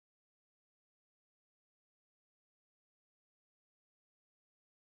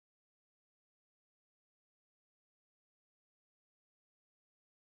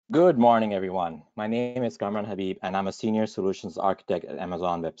Good morning, everyone. My name is Kamran Habib, and I'm a Senior Solutions Architect at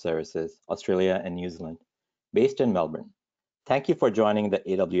Amazon Web Services, Australia and New Zealand, based in Melbourne. Thank you for joining the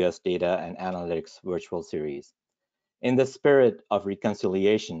AWS Data and Analytics virtual series. In the spirit of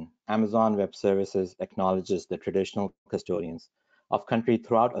reconciliation, Amazon Web Services acknowledges the traditional custodians of country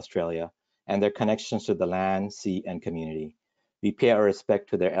throughout Australia and their connections to the land, sea, and community. We pay our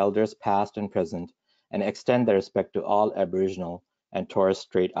respect to their elders past and present and extend that respect to all Aboriginal and Torres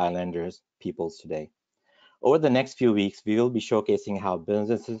Strait Islanders peoples today. Over the next few weeks, we will be showcasing how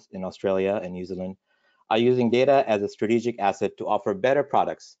businesses in Australia and New Zealand are using data as a strategic asset to offer better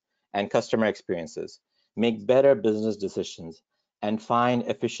products and customer experiences, make better business decisions, and find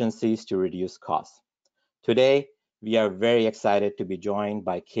efficiencies to reduce costs. Today, we are very excited to be joined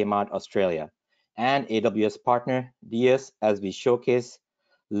by Kmart Australia and AWS partner DiUS as we showcase,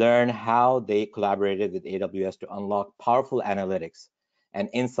 learn how they collaborated with AWS to unlock powerful analytics and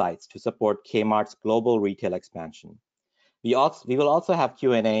insights to support Kmart's global retail expansion. We will also have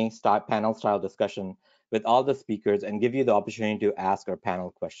Q&A panel style discussion with all the speakers and give you the opportunity to ask our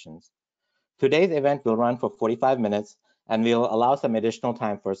panel questions. Today's event will run for 45 minutes and we'll allow some additional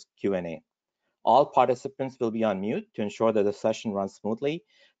time for Q&A. All participants will be on mute to ensure that the session runs smoothly,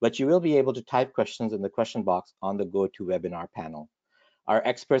 but you will be able to type questions in the question box on the GoToWebinar panel. Our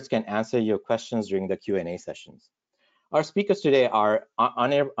experts can answer your questions during the Q&A sessions. Our speakers today are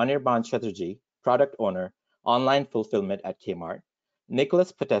Anirban Chatterjee, Product Owner, Online Fulfillment at Kmart,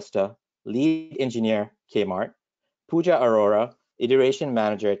 Nicholas Potesta, Lead Engineer, Kmart, Pooja Arora, Iteration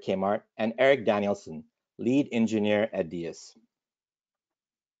Manager at Kmart, and Eric Danielson, Lead Engineer at DiUS.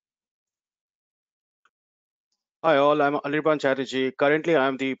 Hi all, I'm Anirban Chatterjee. Currently,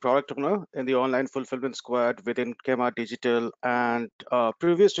 I'm the product owner in the online fulfillment squad within Kmart Digital. And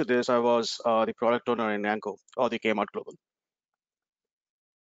previous to this, I was the product owner in ANKO or the Kmart Global.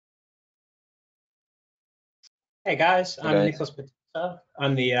 Hey guys, I'm Nicholas Potesta.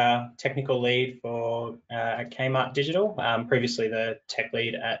 I'm the technical lead for Kmart Digital, previously the tech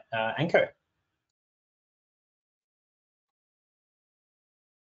lead at ANKO.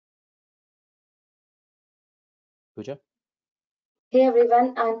 Pooja? Hey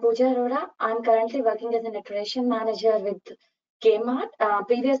everyone, I'm Pooja Arora. I'm currently working as an iteration manager with Kmart.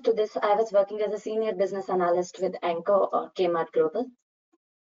 Previous to this, I was working as a senior business analyst with ANKO or Kmart Global.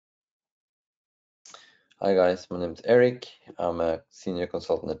 Hi guys, my name is Eric. I'm a senior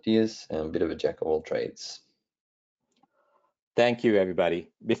consultant at DiUS and a bit of a jack of all trades. Thank you, everybody.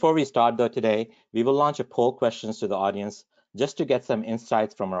 Before we start though today, we will launch a poll questions to the audience just to get some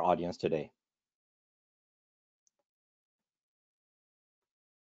insights from our audience today.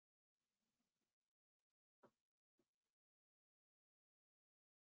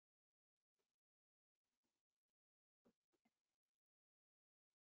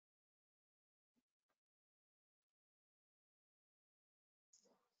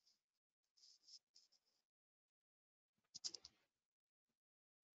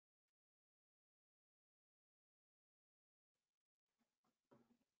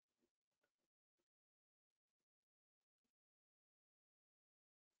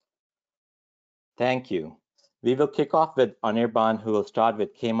 Thank you. We will kick off with Anirban, who will start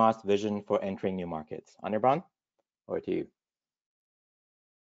with Kmart's vision for entering new markets. Anirban, over to you.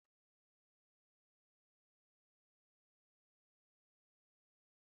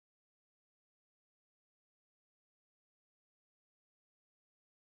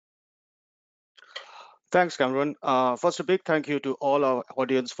 Thanks, Cameron. First, a big thank you to all our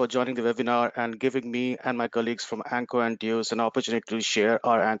audience for joining the webinar and giving me and my colleagues from ANKO and DiUS an opportunity to share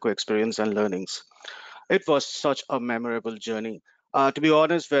our ANKO experience and learnings. It was such a memorable journey. To be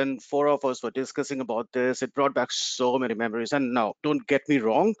honest, when four of us were discussing about this, it brought back so many memories. And now, don't get me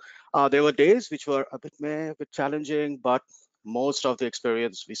wrong, there were days which were a bit challenging, but most of the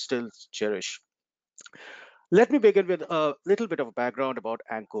experience we still cherish. Let me begin with a little bit of a background about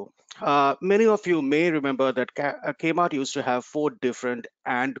ANKO. Many of you may remember that Kmart used to have 4 different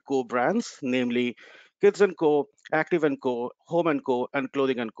ANKO brands, namely Kids & Co, Active & Co, Home & Co, and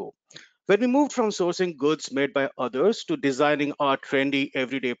Clothing & Co. When we moved from sourcing goods made by others to designing our trendy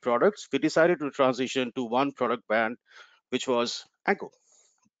everyday products, we decided to transition to one product brand, which was ANKO.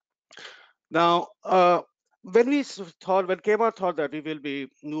 Now, when Kmart thought that we will be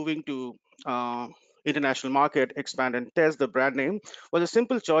moving to international market, expand and test, the brand name was a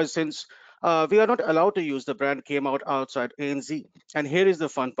simple choice since we are not allowed to use the brand Kmart outside ANZ. And here is the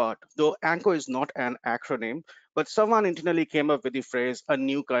fun part. Though ANKO is not an acronym, but someone internally came up with the phrase a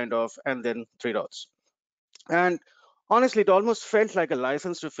new kind of and then 3 dots. And honestly, it almost felt like a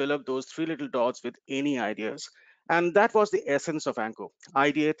license to fill up those 3 little dots with any ideas. And that was the essence of ANKO: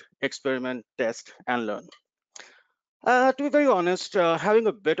 ideate, experiment, test, and learn. To be very honest, having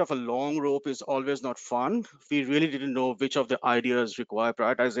a bit of a long rope is always not fun. We really didn't know which of the ideas require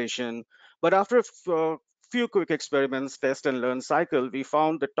prioritization. But after a few quick experiments, test and learn cycle, we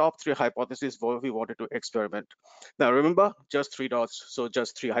found the top 3 hypotheses we wanted to experiment. Now, remember, just 3 dots, so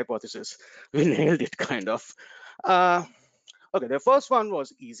just 3 hypotheses. We nailed it, kind of. Okay, the first one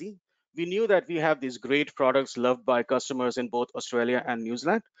was easy. We knew that we have these great products loved by customers in both Australia and New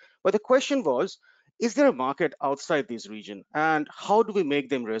Zealand. But the question was, is there a market outside this region? And how do we make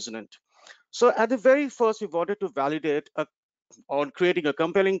them resonant? So at the very first, we wanted to validate on creating a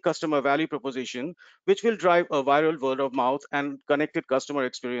compelling customer value proposition, which will drive a viral word of mouth and connected customer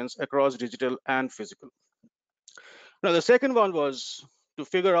experience across digital and physical. Now, the second one was to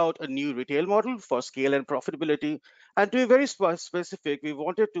figure out a new retail model for scale and profitability. And to be very specific, we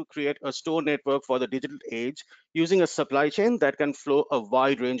wanted to create a store network for the digital age using a supply chain that can flow a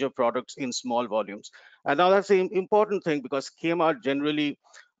wide range of products in small volumes. And now that's the important thing, because Kmart generally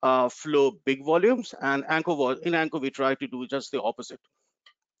flow big volumes, and in ANKO, we try to do just the opposite.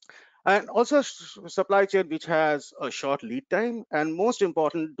 And also supply chain which has a short lead time, and most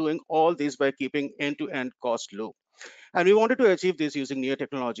important, doing all this by keeping end-to-end cost low. And we wanted to achieve this using near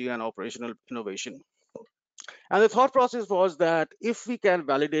technology and operational innovation. And the thought process was that if we can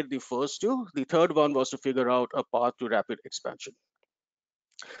validate the first two, the third one was to figure out a path to rapid expansion.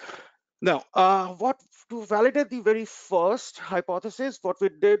 Now, to validate the very first hypothesis, what we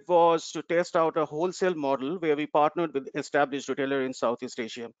did was to test out a wholesale model where we partnered with established retailer in Southeast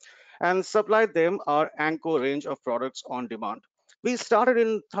Asia and supplied them our ANKO range of products on demand. We started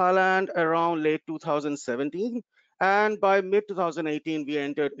in Thailand around late 2017, and by mid 2018, we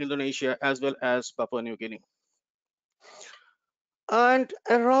entered Indonesia as well as Papua New Guinea. And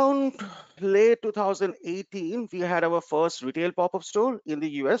around late 2018, we had our first retail pop-up store in the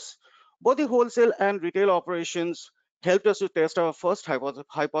US. Both the wholesale and retail operations helped us to test our first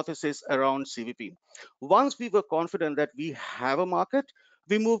hypothesis around CVP. Once we were confident that we have a market,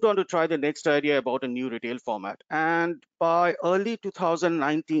 we moved on to try the next idea about a new retail format. And by early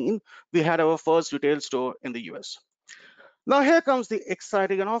 2019, we had our first retail store in the US. Now here comes the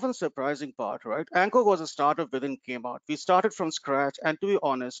exciting and often surprising part, right? ANKO was a startup within Kmart. We started from scratch, and to be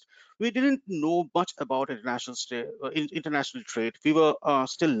honest, we didn't know much about international trade. We were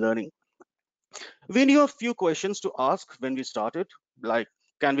still learning. We knew a few questions to ask when we started, like,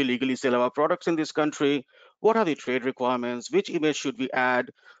 can we legally sell our products in this country? What are the trade requirements? Which image should we add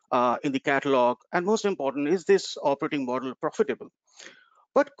in the catalog? And most important, is this operating model profitable?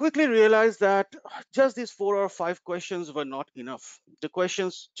 But quickly realized that just these 4 or 5 questions were not enough. The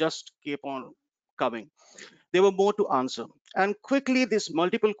questions just kept on coming. There were more to answer. And quickly, these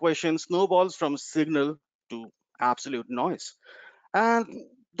multiple questions snowballs from signal to absolute noise. And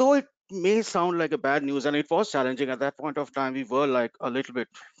though it may sound like a bad news, and it was challenging at that point of time, we were like a little bit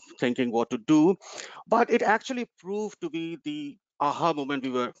thinking what to do, but it actually proved to be the aha moment we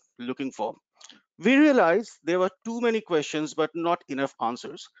were looking for. We realized there were too many questions, but not enough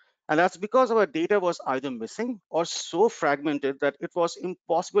answers. And that's because our data was either missing or so fragmented that it was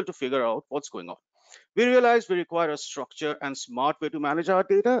impossible to figure out what's going on. We realized we require a structure and smart way to manage our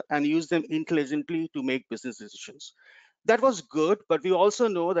data and use them intelligently to make business decisions. That was good, but we also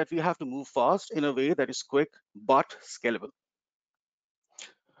know that we have to move fast in a way that is quick but scalable.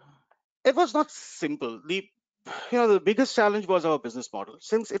 It was not simple. The biggest challenge was our business model.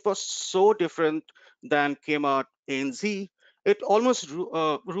 Since it was so different than Kmart ANZ, it almost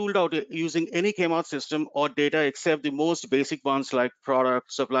ruled out using any Kmart system or data except the most basic ones like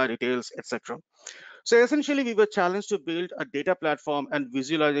product, supply details, etc. So essentially, we were challenged to build a data platform and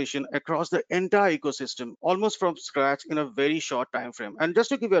visualization across the entire ecosystem, almost from scratch in a very short time frame. And just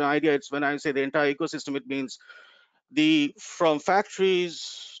to give you an idea, it's when I say the entire ecosystem, it means from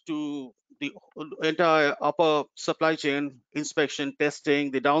factories to the entire upper supply chain, inspection,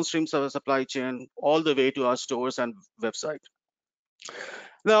 testing, the downstream supply chain, all the way to our stores and website.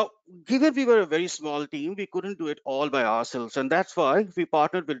 Now, given we were a very small team, we couldn't do it all by ourselves. And that's why we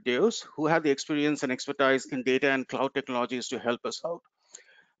partnered with DiUS, who have the experience and expertise in data and cloud technologies to help us out.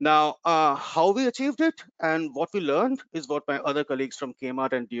 Now, how we achieved it and what we learned is what my other colleagues from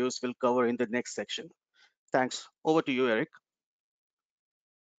Kmart and DiUS will cover in the next section. Thanks. Over to you, Eric.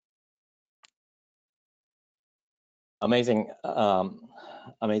 Amazing,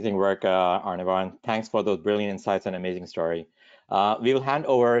 amazing work, Arnivan. Thanks for those brilliant insights and amazing story. We will hand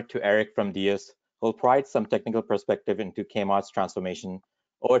over to Eric from DiUS, who will provide some technical perspective into Kmart's transformation.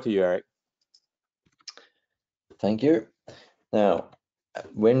 Over to you, Eric. Thank you. Now,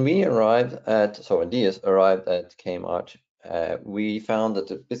 When we arrived at, so when DiUS arrived at Kmart, we found that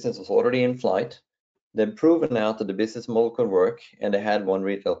the business was already in flight. They'd proven out that the business model could work, and they had one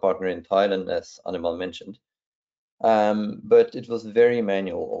retail partner in Thailand, as Animal mentioned. But it was very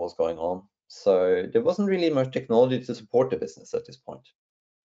manual what was going on. So there wasn't really much technology to support the business at this point.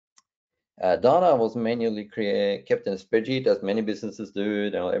 Data was manually kept in a spreadsheet, as many businesses do.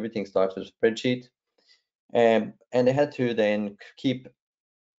 You know, everything starts with a spreadsheet. And they had to then keep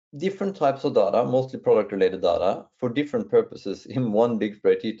different types of data, mostly product-related data, for different purposes in one big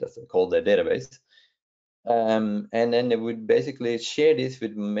spreadsheet, as they call their database. And then they would basically share this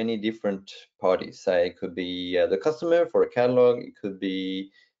with many different parties. Say it could be the customer for a catalog, it could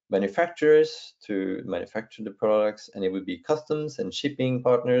be manufacturers to manufacture the products, and it would be customs and shipping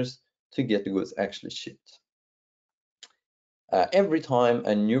partners to get the goods actually shipped. Every time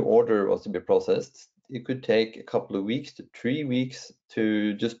a new order was to be processed, it could take a couple of weeks to 3 weeks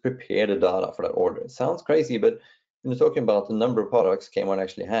to just prepare the data for that order. It sounds crazy, but when you're talking about the number of products Kmart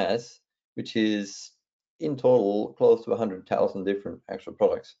actually has, which is in total close to 100,000 different actual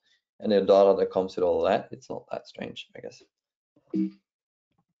products, and the data that comes with all of that, it's not that strange, I guess.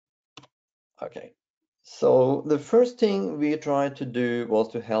 Okay. So the first thing we tried to do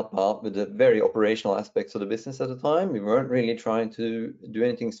was to help out with the very operational aspects of the business at the time. We weren't really trying to do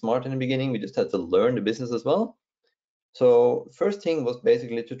anything smart in the beginning. We just had to learn the business as well. So first thing was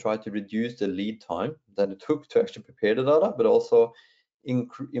basically to try to reduce the lead time that it took to actually prepare the data, but also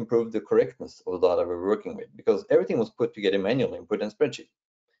improve the correctness of the data we were working with, because everything was put together manually and put in a spreadsheet.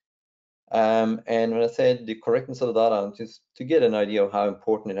 And when I said the correctness of the data, just to get an idea of how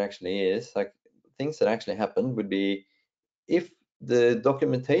important it actually is, like things that actually happened would be if the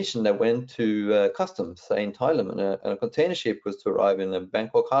documentation that went to customs, say in Thailand, and a container ship was to arrive in a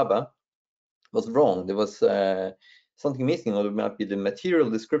Bangkok harbor, was wrong. There was something missing, or it might be the material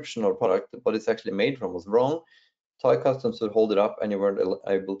description of product, what it's actually made from, was wrong. Thai customs would hold it up, and you weren't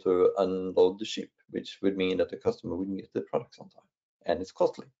able to unload the ship, which would mean that the customer wouldn't get the products on time, and it's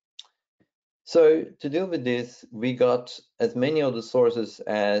costly. So to deal with this, we got as many of the sources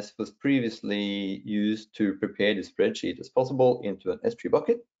as was previously used to prepare the spreadsheet as possible into an S3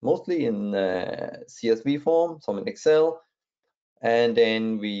 bucket, mostly in CSV form, some in Excel. And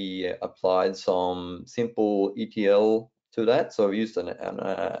then we applied some simple ETL to that. So we used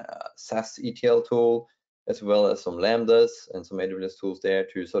a SAS ETL tool, as well as some Lambdas and some AWS tools there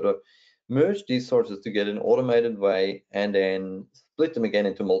to sort of merge these sources together in an automated way, and then split them again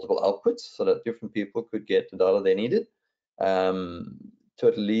into multiple outputs so that different people could get the data they needed, to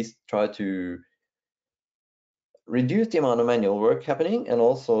at least try to reduce the amount of manual work happening, and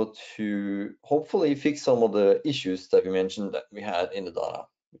also to hopefully fix some of the issues that we mentioned that we had in the data,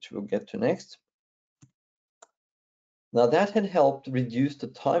 which we'll get to next. Now that had helped reduce the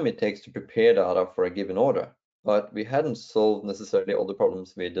time it takes to prepare data for a given order, but we hadn't solved necessarily all the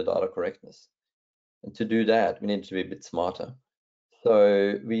problems with the data correctness. And to do that, we need to be a bit smarter.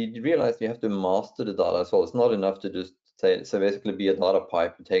 So we realized we have to master the data as well. It's not enough to just say, so basically be a data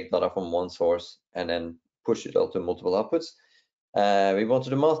pipe and take data from one source and then push it out to multiple outputs. We wanted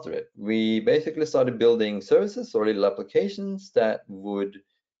to master it. We basically started building services or little applications that would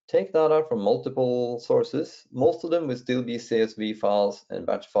take data from multiple sources. Most of them would still be CSV files and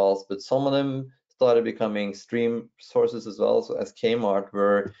batch files, but some of them started becoming stream sources as well. So as Kmart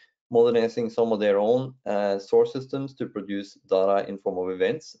were modernizing some of their own source systems to produce data in form of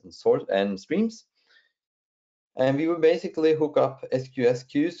events and streams. And we would basically hook up SQS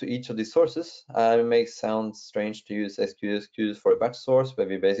queues to each of these sources. It makes sound strange to use SQS queues for a batch source, but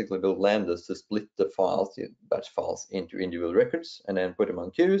we basically build lambdas to split the files, the batch files, into individual records and then put them on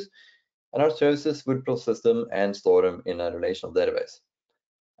queues. And our services would process them and store them in a relational database.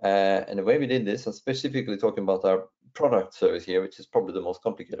 And the way we did this, and specifically talking about our product service here, which is probably the most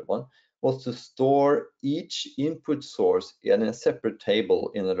complicated one, was to store each input source in a separate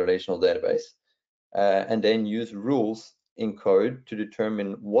table in a relational database. And then use rules in code to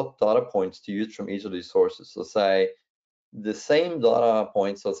determine what data points to use from each of these sources. So say the same data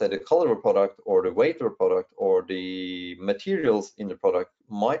points, so say the color of a product or the weight of a product or the materials in the product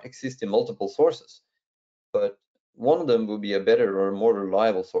might exist in multiple sources, but one of them would be a better or more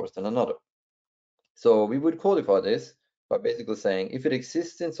reliable source than another. So we would codify this by basically saying if it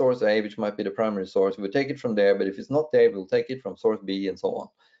exists in source A, which might be the primary source, we would take it from there, but if it's not there, we'll take it from source B and so on.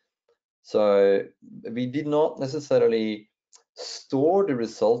 So we did not necessarily store the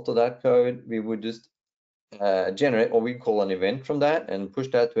result of that code. We would just generate what we call an event from that and push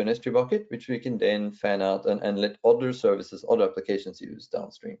that to an S3 bucket, which we can then fan out and let other services, other applications use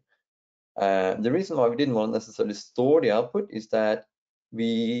downstream. The reason why we didn't want to necessarily store the output is that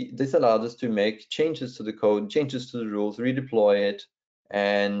this allowed us to make changes to the code, changes to the rules, redeploy it,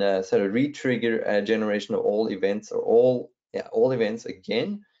 and sort of re-trigger a generation of all events or all events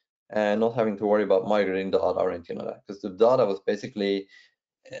again, and not having to worry about migrating data or anything like that, because the data was basically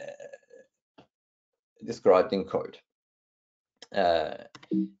described in code.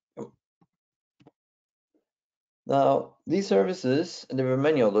 Now, these services, and there were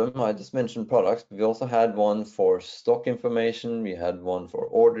many of them, I just mentioned products, but we also had one for stock information, we had one for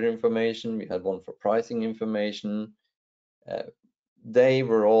order information, we had one for pricing information. They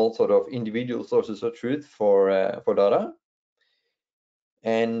were all sort of individual sources of truth for data.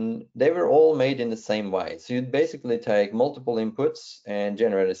 And they were all made in the same way. So you'd basically take multiple inputs and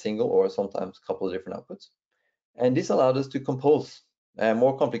generate a single or sometimes a couple of different outputs. And this allowed us to compose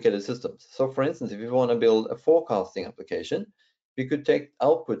more complicated systems. So for instance, if you want to build a forecasting application, we could take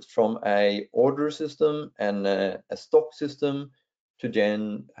outputs from a order system and a stock system to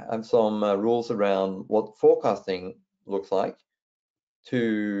then have some rules around what forecasting looks like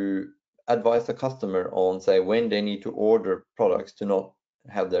to advise the customer on, say, when they need to order products to not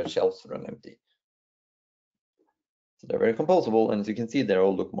have their shelves run empty. So they're very composable, and as you can see, they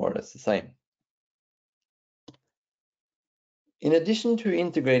all look more or less the same. In addition to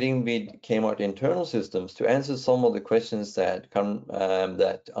integrating with Kmart internal systems, to answer some of the questions that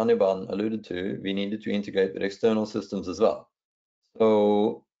Anirban alluded to, we needed to integrate with external systems as well.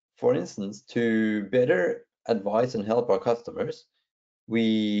 So, for instance, to better advise and help our customers,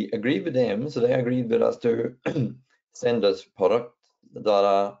 we agreed with them, so they agreed with us to send us product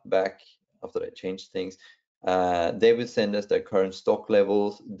data back after they changed things. They would send us their current stock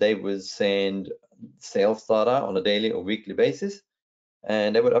levels. They would send sales data on a daily or weekly basis,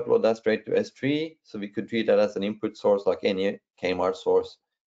 and they would upload that straight to S3, so we could treat that as an input source like any Kmart source.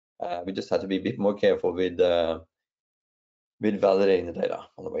 We just had to be a bit more careful with validating the data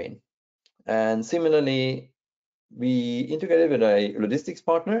on the way in. And similarly, we integrated with a logistics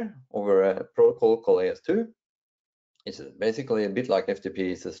partner over a protocol called AS2. It's basically a bit like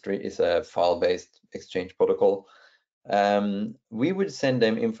FTP. It's a file-based exchange protocol. We would send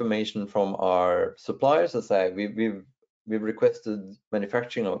them information from our suppliers. As I say, we've requested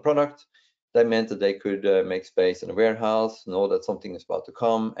manufacturing of a product. That meant that they could make space in a warehouse, know that something is about to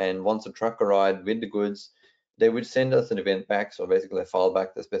come, and once a truck arrived with the goods, they would send us an event back, so basically a file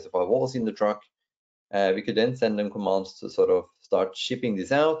back that specified what was in the truck. We could then send them commands to sort of start shipping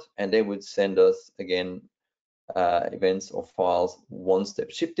this out, and they would send us again events or files once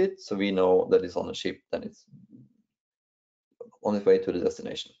they've shipped it, so we know that it's on a ship, that it's on its way to the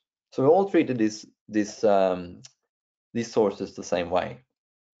destination. So we all treated these sources the same way.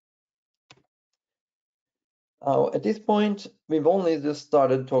 At this point, we've only just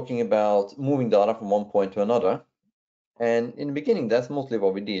started talking about moving data from one point to another, and in the beginning, that's mostly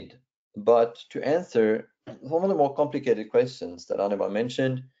what we did. But to answer some of the more complicated questions that Anirban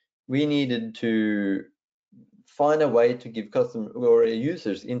mentioned, we needed to find a way to give customers or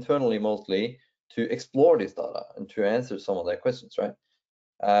users internally mostly to explore this data and to answer some of their questions, right?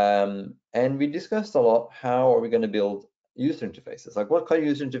 And we discussed a lot, how are we going to build user interfaces? Like, what kind of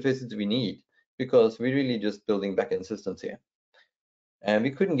user interfaces do we need? Because we're really just building backend systems here. And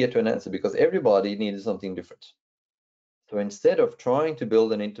we couldn't get to an answer because everybody needed something different. So instead of trying to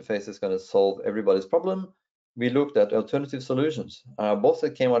build an interface that's going to solve everybody's problem, we looked at alternative solutions. Our boss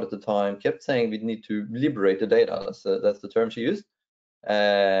that came out at the time kept saying we need to liberate the data. That's the term she used.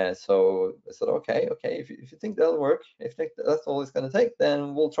 So I said, okay, if you think that'll work, if that's all it's going to take,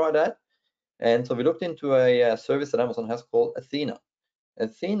 then we'll try that. And so we looked into a service that Amazon has called Athena.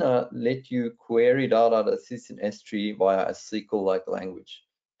 Athena let you query data that sits in S3 via a SQL-like language.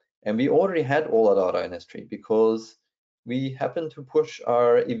 And we already had all our data in S3 because we happened to push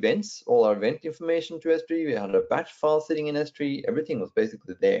our events, all our event information to S3. We had a batch file sitting in S3. Everything was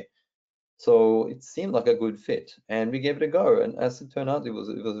basically there. So it seemed like a good fit, and we gave it a go. And as it turned out, it was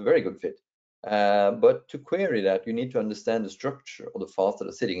a very good fit. But to query that, you need to understand the structure of the files that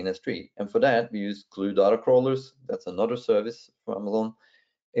are sitting in S3. And for that, we use Glue data crawlers. That's another service from Amazon.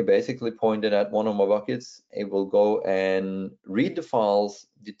 It basically pointed at one of my buckets. It will go and read the files,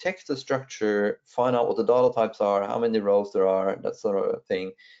 detect the structure, find out what the data types are, how many rows there are, that sort of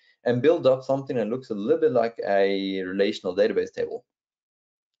thing, and build up something that looks a little bit like a relational database table,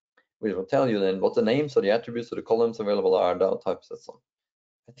 which will tell you then what the names or the attributes or the columns available are, data types, and so on.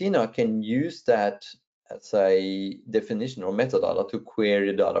 Athena can use that as a definition or metadata to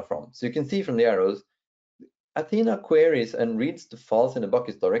query data from. So you can see from the arrows, Athena queries and reads the files in the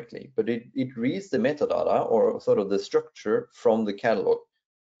buckets directly, but it reads the metadata or sort of the structure from the catalog.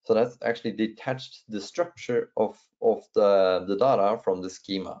 So that's actually detached the structure of the data from the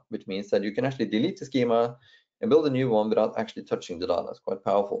schema, which means that you can actually delete the schema and build a new one without actually touching the data. It's quite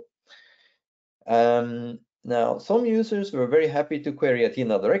powerful. Now, some users were very happy to query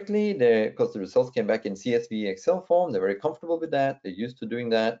Athena directly because the results came back in CSV Excel form. They're very comfortable with that. They're used to doing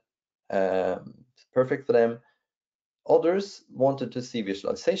that. It's perfect for them. Others wanted to see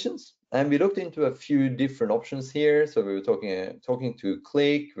visualizations, and we looked into a few different options here. So we were talking to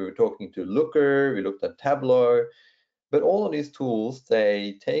Click, we were talking to Looker, we looked at Tableau, but all of these tools,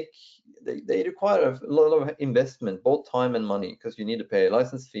 they require a lot of investment, both time and money, because you need to pay a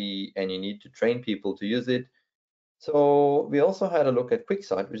license fee and you need to train people to use it. So we also had a look at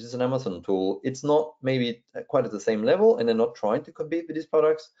QuickSight, which is an Amazon tool. It's not maybe quite at the same level, and they're not trying to compete with these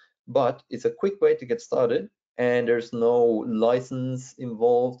products, but it's a quick way to get started, and there's no license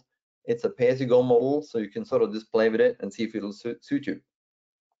involved. It's a pay-as-you-go model, so you can sort of just play with it and see if it'll suit you.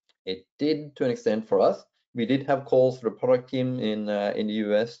 It did to an extent for us. We did have calls for the product team in the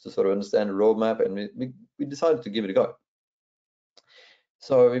US to sort of understand the roadmap, and we decided to give it a go.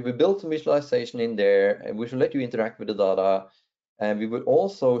 So we built some visualization in there, which will let you interact with the data. And we would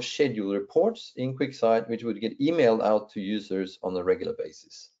also schedule reports in QuickSight, which would get emailed out to users on a regular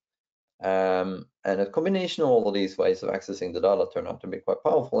basis. And a combination of all of these ways of accessing the data turned out to be quite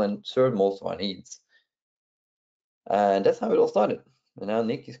powerful and served most of our needs. And that's how it all started. And now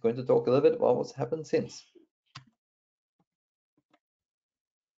Nick is going to talk a little bit about what's happened since.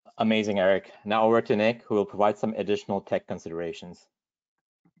 Amazing, Eric. Now over to Nick, who will provide some additional tech considerations.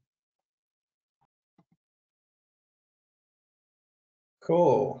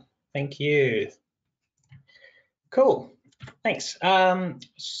 Cool. Thank you. Cool. Thanks. After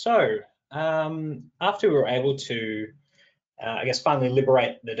we were able to, I guess, finally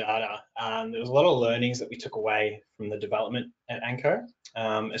liberate the data, there was a lot of learnings that we took away from the development at ANKO,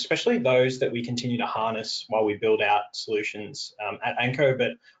 especially those that we continue to harness while we build out solutions at ANKO,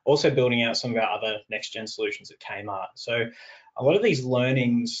 but also building out some of our other next-gen solutions at Kmart. So a lot of these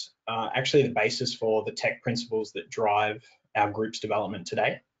learnings are actually the basis for the tech principles that drive our group's development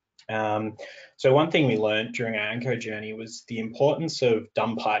today. So one thing we learned during our ANKO journey was the importance of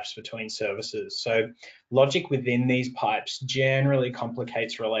dumb pipes between services. So logic within these pipes generally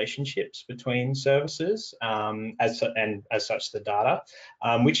complicates relationships between services, as such the data,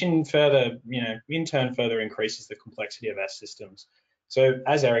 which in turn further increases the complexity of our systems. So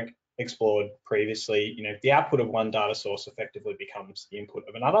as Eric explored previously, the output of one data source effectively becomes the input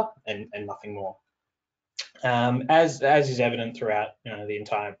of another, and nothing more. As is evident throughout the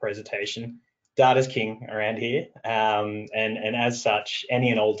entire presentation, data's king around here, and as such,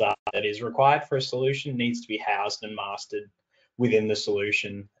 any and all data that is required for a solution needs to be housed and mastered within the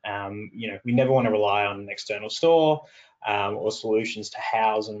solution. We never want to rely on an external store or solutions to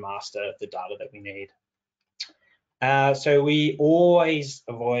house and master the data that we need. So we always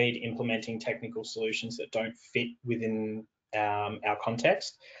avoid implementing technical solutions that don't fit within our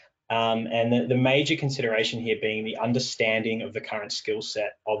context. And the major consideration here being the understanding of the current skill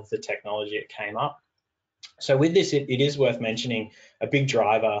set of the technology at Kmart. So with this, it is worth mentioning a big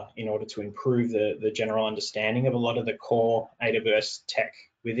driver in order to improve the general understanding of a lot of the core AWS tech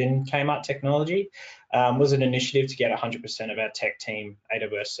within Kmart technology was an initiative to get 100% of our tech team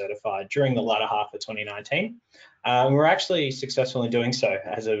AWS certified during the latter half of 2019. We're actually successful in doing so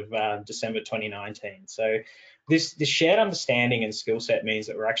as of December 2019. So this shared understanding and skill set means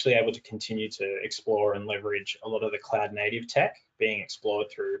that we're actually able to continue to explore and leverage a lot of the cloud native tech being explored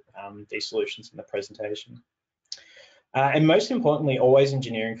through these solutions in the presentation. And most importantly, always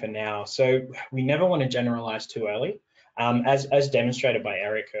engineering for now. So we never want to generalize too early. As demonstrated by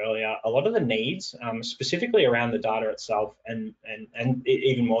Eric earlier, a lot of the needs, specifically around the data itself and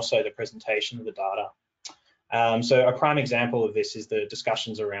even more so the presentation of the data. So a prime example of this is the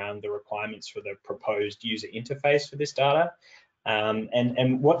discussions around the requirements for the proposed user interface for this data.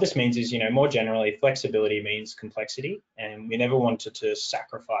 And what this means is, more generally, flexibility means complexity, and we never wanted to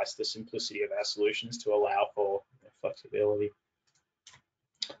sacrifice the simplicity of our solutions to allow for flexibility.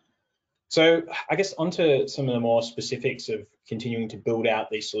 So I guess onto some of the more specifics of continuing to build out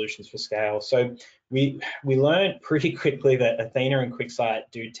these solutions for scale. So we learned pretty quickly that Athena and QuickSight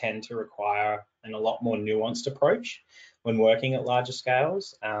do tend to require a lot more nuanced approach when working at larger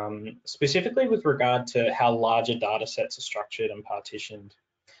scales, specifically with regard to how larger data sets are structured and partitioned.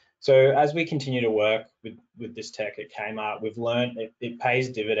 So as we continue to work with this tech at Kmart, we've learned it pays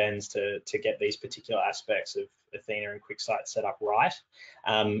dividends to get these particular aspects of Athena and QuickSight set up right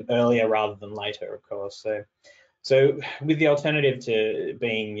earlier rather than later, of course. So So with the alternative to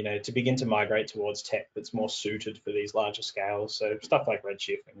being, to begin to migrate towards tech that's more suited for these larger scales, so stuff like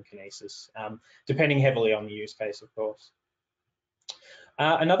Redshift and Kinesis, depending heavily on the use case, of course.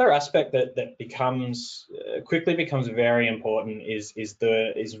 Another aspect that quickly becomes very important is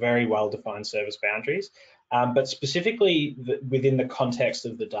very well-defined service boundaries, but specifically within the context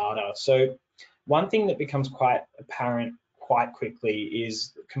of the data. So one thing that becomes quite apparent quite quickly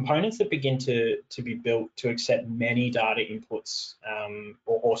is components that begin to be built to accept many data inputs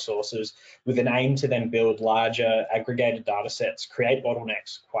or sources with an aim to then build larger aggregated data sets create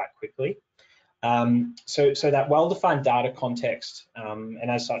bottlenecks quite quickly. So that well-defined data context, and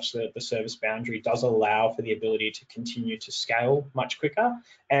as such, the service boundary does allow for the ability to continue to scale much quicker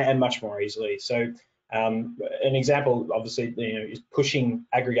and much more easily. So an example, obviously, is pushing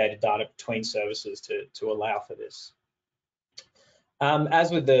aggregated data between services to allow for this. As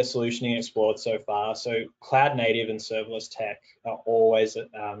with the solutioning explored so far, so cloud native and serverless tech are always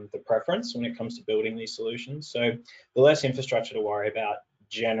the preference when it comes to building these solutions. So the less infrastructure to worry about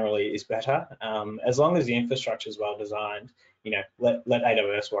generally is better. As long as the infrastructure is well designed, let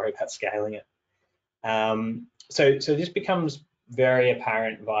AWS worry about scaling it. So this becomes very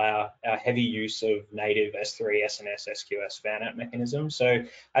apparent via our heavy use of native S3, SNS, SQS fan-out mechanisms. So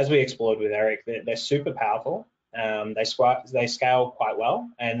as we explored with Eric, they're super powerful. They scale quite well,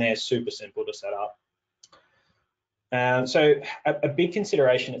 and they're super simple to set up. So a big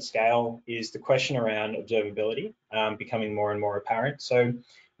consideration at scale is the question around observability becoming more and more apparent. So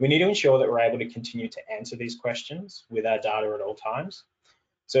we need to ensure that we're able to continue to answer these questions with our data at all times.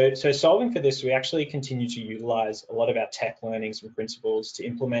 So solving for this, we actually continue to utilize a lot of our tech learnings and principles to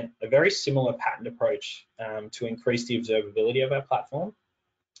implement a very similar pattern approach to increase the observability of our platform.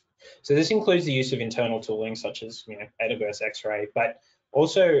 So this includes the use of internal tooling such as AWS X-Ray, but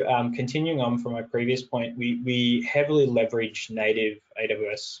also continuing on from my previous point, we heavily leverage native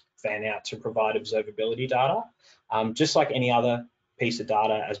AWS fan-out to provide observability data, just like any other piece of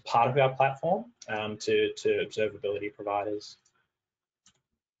data as part of our platform to observability providers.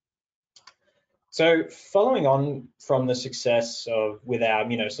 So following on from the success with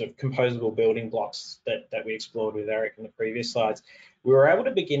our sort of composable building blocks that we explored with Eric in the previous slides, we were able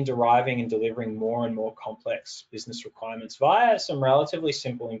to begin deriving and delivering more and more complex business requirements via some relatively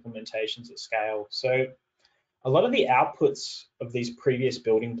simple implementations at scale. So a lot of the outputs of these previous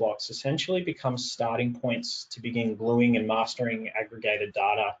building blocks essentially become starting points to begin gluing and mastering aggregated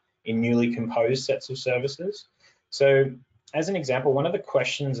data in newly composed sets of services. So as an example, one of the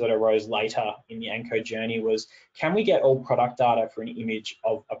questions that arose later in the ANKO journey was, can we get all product data for an image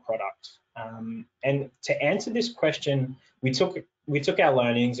of a product? And to answer this question, we took our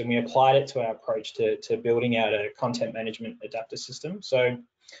learnings and we applied it to our approach to building out a content management adapter system. So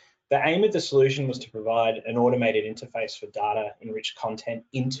the aim of the solution was to provide an automated interface for data-enriched content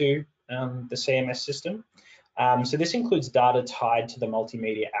into the CMS system. So this includes data tied to the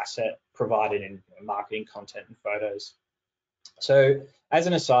multimedia asset provided in marketing content and photos. So as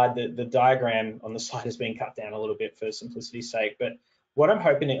an aside, the diagram on the slide has been cut down a little bit for simplicity's sake, but what I'm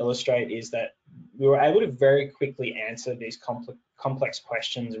hoping to illustrate is that we were able to very quickly answer these complex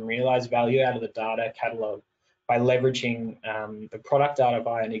questions and realize value out of the data catalog by leveraging the product data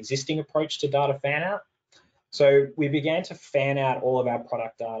via an existing approach to data fan-out. So we began to fan out all of our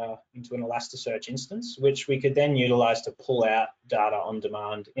product data into an Elasticsearch instance, which we could then utilize to pull out data on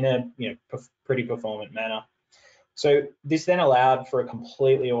demand in a pretty performant manner. So this then allowed for a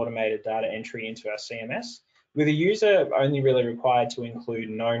completely automated data entry into our CMS, with a user only really required to include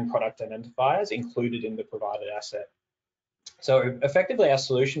known product identifiers included in the provided asset. So effectively, our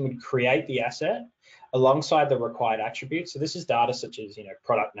solution would create the asset alongside the required attributes. So this is data such as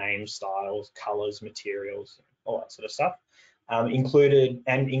product names, styles, colors, materials, all that sort of stuff. Included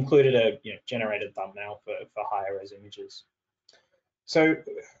a generated thumbnail for higher res images. So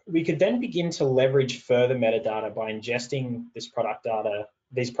we could then begin to leverage further metadata by ingesting these product data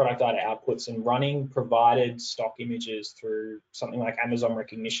outputs and running provided stock images through something like Amazon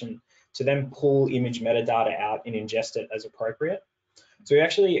recognition to then pull image metadata out and ingest it as appropriate. So we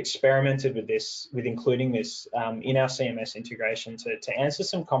actually experimented with including this in our CMS integration to answer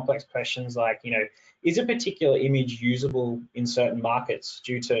some complex questions like, is a particular image usable in certain markets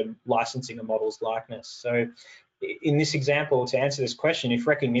due to licensing a model's likeness? So in this example, to answer this question, if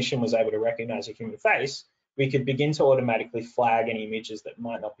recognition was able to recognize a human face, we could begin to automatically flag any images that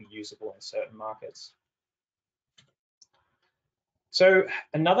might not be usable in certain markets. So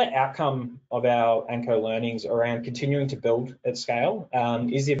another outcome of our ANKO learnings around continuing to build at scale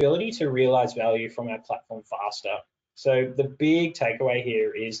is the ability to realize value from our platform faster. So the big takeaway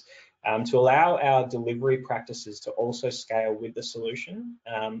here is to allow our delivery practices to also scale with the solution.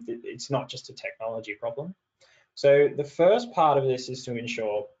 It's not just a technology problem. So the first part of this is to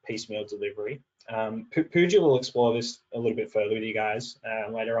ensure piecemeal delivery. Pooja will explore this a little bit further with you guys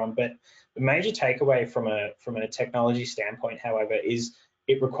later on, but the major takeaway from a technology standpoint, however, is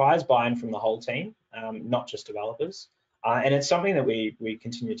it requires buy-in from the whole team, not just developers. And it's something that we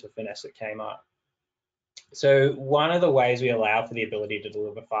continue to finesse at Kmart. So one of the ways we allow for the ability to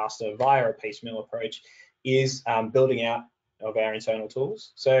deliver faster via a piecemeal approach is building out of our internal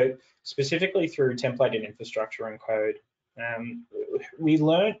tools. So specifically through templated infrastructure and code, we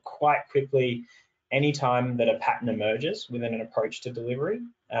learned quite quickly anytime that a pattern emerges within an approach to delivery,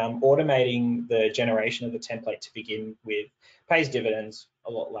 automating the generation of the template to begin with pays dividends a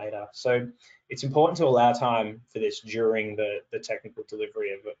lot later. So it's important to allow time for this during the technical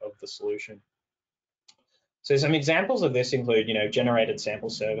delivery of the solution. So some examples of this include, generated sample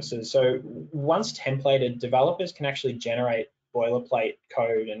services. So once templated, developers can actually generate boilerplate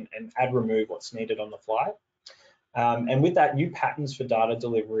code and add remove what's needed on the fly. And with that, new patterns for data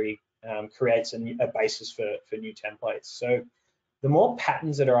delivery creates a basis for new templates. So the more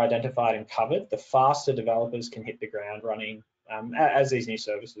patterns that are identified and covered, the faster developers can hit the ground running as these new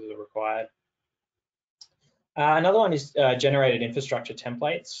services are required. Another one is generated infrastructure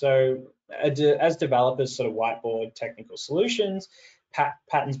templates. So as developers sort of whiteboard technical solutions,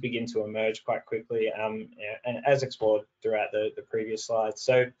 patterns begin to emerge quite quickly, and as explored throughout the previous slides.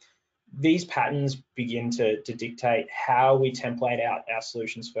 So these patterns begin to dictate how we template out our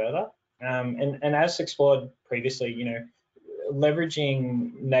solutions further. And as explored previously,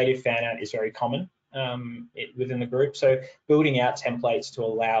 leveraging native fan out is very common within the group. So building out templates to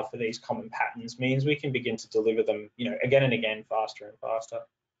allow for these common patterns means we can begin to deliver them, again and again, faster and faster.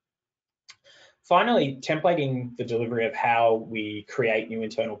 Finally, templating the delivery of how we create new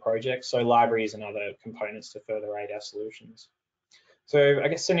internal projects, so libraries and other components to further aid our solutions. So I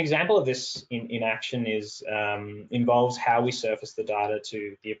guess an example of this in action is involves how we surface the data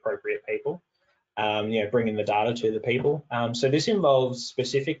to the appropriate people. Bringing the data to the people. So this involves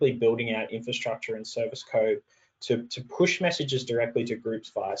specifically building out infrastructure and service code to push messages directly to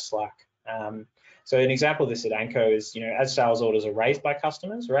groups via Slack. So an example of this at ANKO is, as sales orders are raised by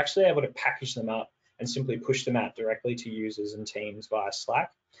customers, we're actually able to package them up and simply push them out directly to users and teams via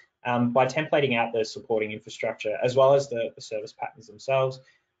Slack. By templating out the supporting infrastructure as well as the service patterns themselves,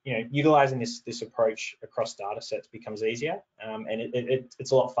 utilizing this approach across data sets becomes easier, and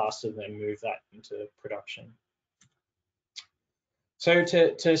it's a lot faster than move that into production. So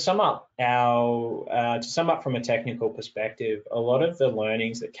to sum up from a technical perspective, a lot of the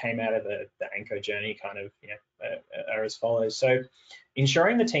learnings that came out of the ANKO journey kind of are as follows. So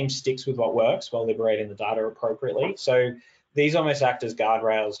ensuring the team sticks with what works while liberating the data appropriately. So these almost act as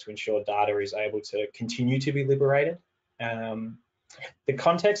guardrails to ensure data is able to continue to be liberated. The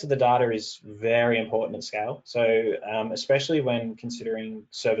context of the data is very important at scale, so especially when considering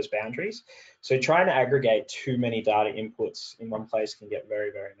service boundaries. So trying to aggregate too many data inputs in one place can get very,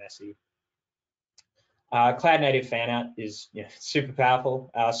 very messy. Cloud native fan out is super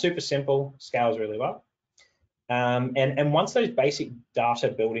powerful, super simple, scales really well. And once those basic data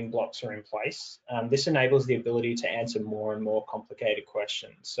building blocks are in place, this enables the ability to answer more and more complicated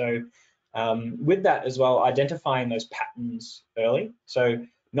questions. So with that as well, identifying those patterns early. So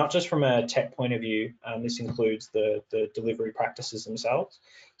not just from a tech point of view, this includes the delivery practices themselves.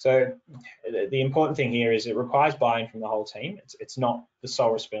 So the important thing here is it requires buy-in from the whole team. It's not the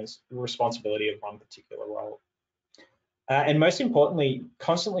sole responsibility of one particular role. And most importantly,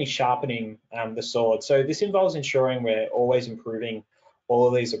 constantly sharpening the sword. So this involves ensuring we're always improving all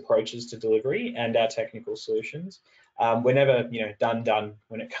of these approaches to delivery and our technical solutions. We're never, done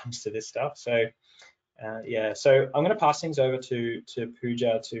when it comes to this stuff. So so I'm going to pass things over to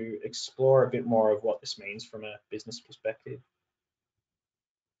Pooja to explore a bit more of what this means from a business perspective.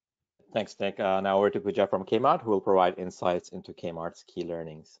 Thanks, Nick. Now over to Pooja from Kmart, who will provide insights into Kmart's key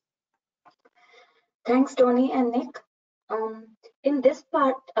learnings. Thanks, Tony and Nick. In this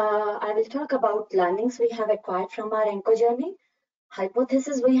part, I will talk about learnings we have acquired from our ANKO journey,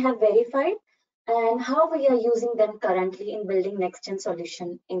 hypotheses we have verified, and how we are using them currently in building next-gen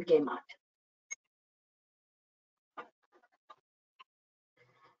solution in Kmart.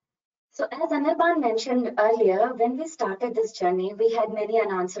 So as Anirban mentioned earlier, when we started this journey, we had many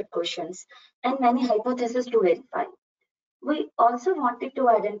unanswered questions and many hypotheses to verify. We also wanted to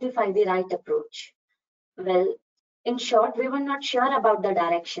identify the right approach. Well, in short, we were not sure about the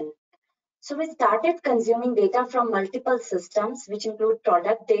direction. So we started consuming data from multiple systems, which include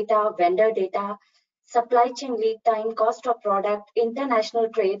product data, vendor data, supply chain lead time, cost of product, international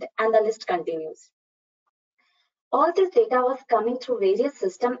trade, and the list continues. All this data was coming through various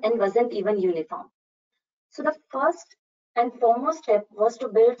systems and wasn't even uniform. So the first and foremost step was to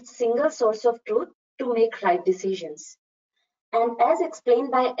build single source of truth to make right decisions. And as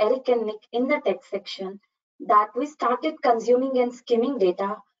explained by Eric and Nick in the text section, that we started consuming and skimming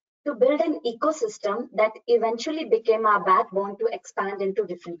data to build an ecosystem that eventually became our backbone to expand into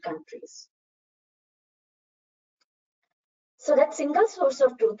different countries. So that single source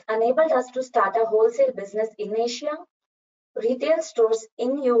of truth enabled us to start a wholesale business in Asia, retail stores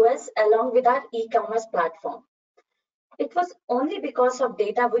in US, along with our e-commerce platform. It was only because of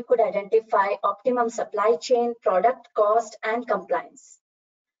data we could identify optimum supply chain, product cost, and compliance.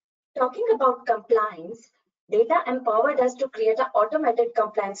 Talking about compliance, data empowered us to create an automated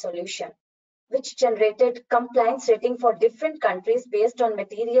compliance solution, which generated compliance rating for different countries based on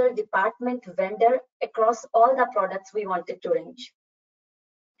material, department, vendor across all the products we wanted to range.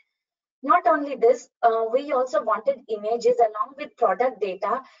 Not only this, we also wanted images along with product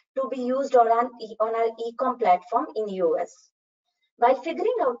data to be used on our e-com platform in US. By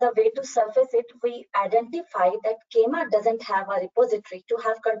figuring out the way to surface it, we identified that Kmart doesn't have a repository to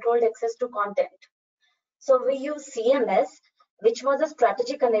have controlled access to content. So we use CMS, which was a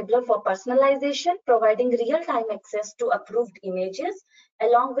strategic enabler for personalization, providing real-time access to approved images,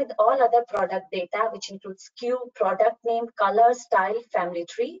 along with all other product data, which includes SKU, product name, color, style, family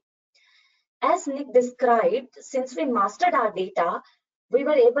tree. As Nick described, since we mastered our data, we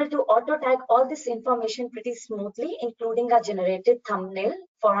were able to auto-tag all this information pretty smoothly, including a generated thumbnail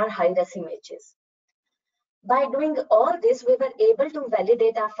for our high-res images. By doing all this, we were able to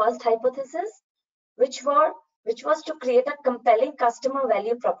validate our first hypothesis, which was to create a compelling customer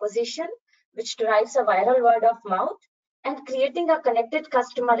value proposition, which drives a viral word of mouth, and creating a connected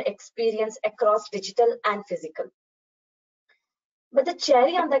customer experience across digital and physical. But the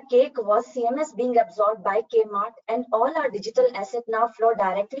cherry on the cake was CMS being absorbed by Kmart, and all our digital assets now flow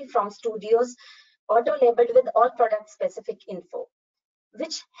directly from studios, auto-labeled with all product-specific info,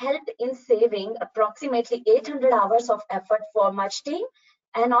 which helped in saving approximately 800 hours of effort for merch team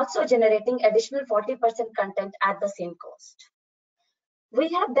and also generating additional 40% content at the same cost. We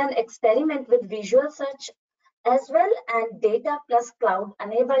have done experiment with visual search as well, and data plus cloud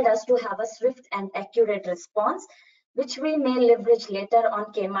enabled us to have a swift and accurate response, which we may leverage later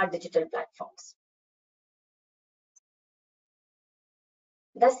on Kmart digital platforms.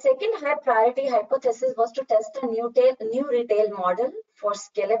 The second high priority hypothesis was to test a new retail model for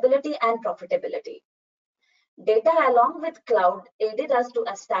scalability and profitability. Data along with cloud aided us to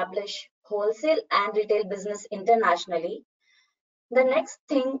establish wholesale and retail business internationally. The next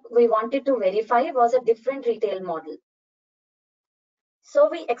thing we wanted to verify was a different retail model. So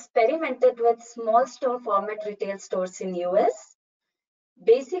we experimented with small store format retail stores in US.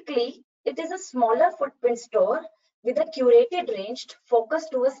 Basically, it is a smaller footprint store with a curated range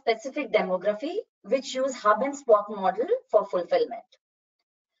focused to a specific demography, which use hub and spoke model for fulfillment.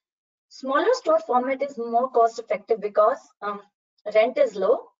 Smaller store format is more cost effective because rent is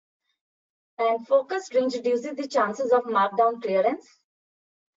low, and focused range reduces the chances of markdown clearance.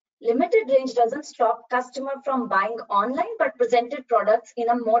 Limited range doesn't stop customer from buying online, but presented products in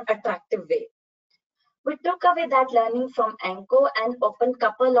a more attractive way. We took away that learning from ANKO and opened a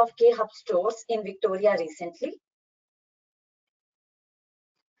couple of K-Hub stores in Victoria recently.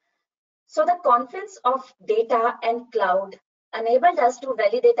 So the confluence of data and cloud enabled us to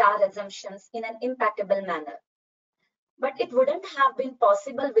validate our assumptions in an impeccable manner. But it wouldn't have been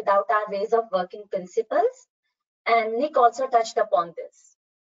possible without our ways of working principles, and Nick also touched upon this.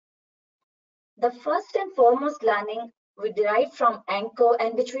 The first and foremost learning we derived from ANKO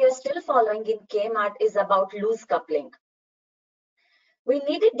and which we are still following in Kmart is about loose coupling. We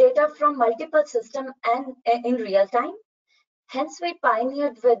needed data from multiple systems and in real time. Hence, we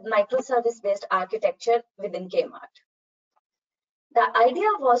pioneered with microservice-based architecture within Kmart. The idea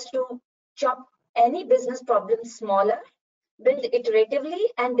was to chop any business problem smaller, build iteratively,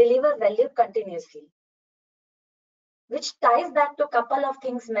 and deliver value continuously, which ties back to a couple of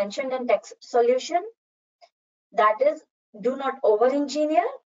things mentioned in text solution. That is, do not over-engineer,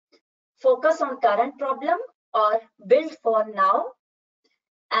 focus on current problem, or build for now,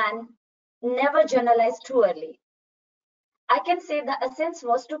 and never generalize too early. I can say the essence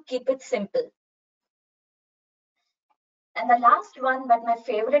was to keep it simple. And the last one, but my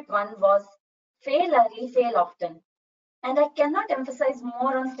favorite one, was fail early, fail often. And I cannot emphasize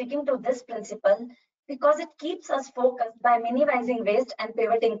more on sticking to this principle because it keeps us focused by minimizing waste and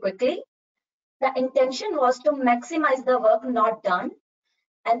pivoting quickly. The intention was to maximize the work not done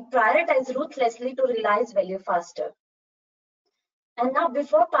and prioritize ruthlessly to realize value faster. And now,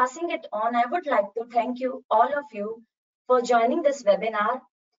 before passing it on, I would like to thank you, all of you, for joining this webinar.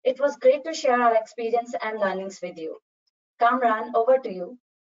 It was great to share our experience and learnings with you. Kamran, over to you.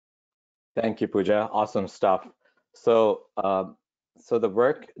 Thank you, Pooja. Awesome stuff. So, so the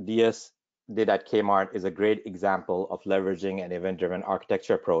work DiUS did at Kmart is a great example of leveraging an event-driven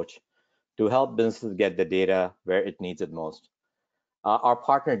architecture approach to help businesses get the data where it needs it most. Our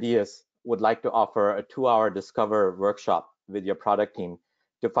partner DiUS would like to offer a 2-hour Discover workshop with your product team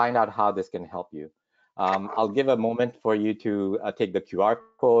to find out how this can help you. I'll give a moment for you to take the QR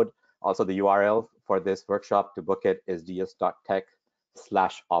code. Also, the URL for this workshop to book it is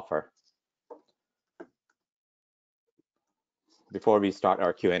dius.tech/offer. Before we start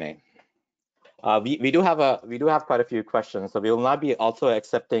our Q&A, we do have quite a few questions, so we will now be also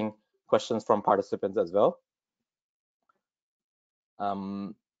accepting questions from participants as well.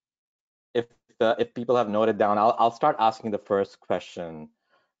 If people have noted down, I'll start asking the first question.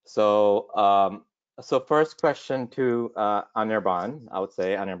 So so first question to Anirban, I would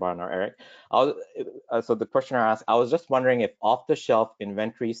say Anirban or Eric. So the questioner asked, I was just wondering if off-the-shelf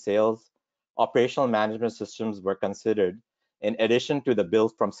inventory sales operational management systems were considered in addition to the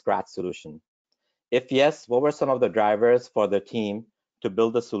build from scratch solution. If yes, what were some of the drivers for the team to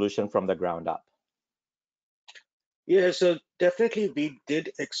build the solution from the ground up? Yeah, so definitely we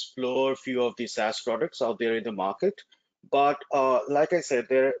did explore a few of the SaaS products out there in the market, but like I said,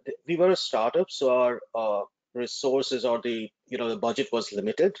 we were a startup, so our resources or the budget was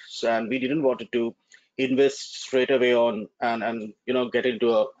limited, so, and we didn't want to invest straight away on and get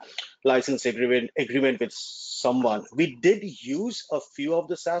into a license agreement with someone. We did use a few of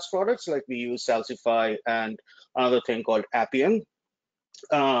the SaaS products, like we use Salsify and another thing called Appian,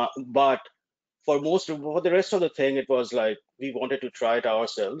 but for the rest of the thing, it was like we wanted to try it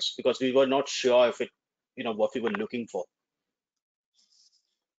ourselves because we were not sure if it, what we were looking for.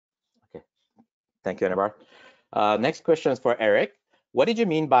 Okay, thank you, Anirban. Next question is for Eric. What did you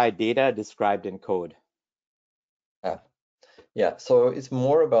mean by data described in code? Yeah, so it's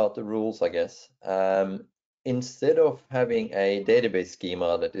more about the rules, I guess. Instead of having a database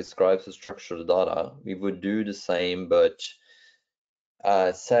schema that describes the structure of the data, we would do the same, but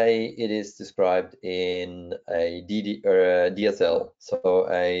say it is described in a DSL, so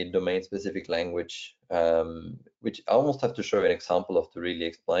a domain-specific language, which I almost have to show an example of to really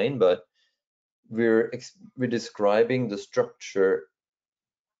explain, but we're describing the structure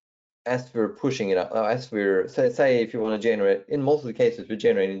as we're pushing it up, as we're, say if you want to generate, in most of the cases, we're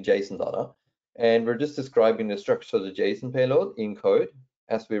generating JSON data, and we're just describing the structure of the JSON payload in code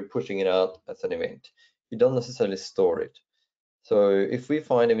as we're pushing it out as an event. You don't necessarily store it. So if we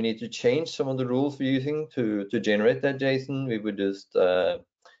find that we need to change some of the rules we're using to generate that JSON, we would just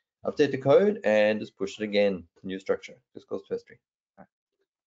update the code and just push it again, new structure, just goes to S3.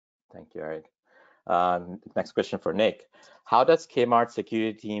 Thank you, Eric. Next question for Nick. How does Kmart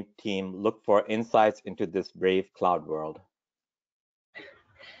security team look for insights into this brave cloud world?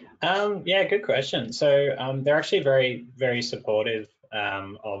 Yeah, good question. So they're actually very, very supportive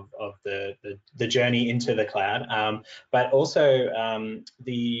of the journey into the cloud, but also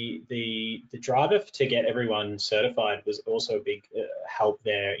the driver to get everyone certified was also a big help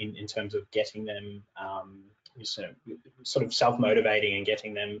there in terms of getting them sort of self-motivating and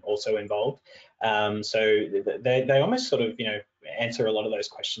getting them also involved. So they almost sort of answer a lot of those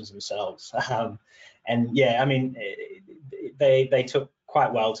questions themselves. And yeah, I mean, they took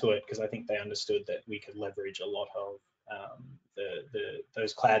quite well to it because I think they understood that we could leverage a lot of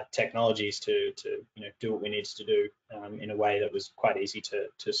those cloud technologies to do what we needed to do in a way that was quite easy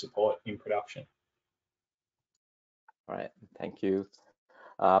to support in production. All right, thank you.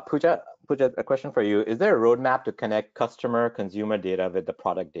 Pooja, a question for you. Is there a roadmap to connect customer consumer data with the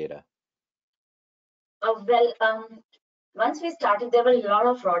product data? Once we started, there were a lot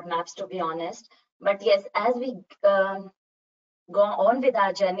of roadmaps, to be honest. But yes, as we go on with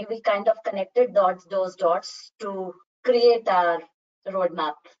our journey, we kind of connected those dots to create our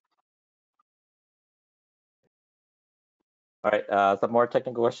roadmap. All right, some more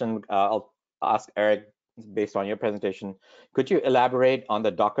technical question. I'll ask Eric based on your presentation. Could you elaborate on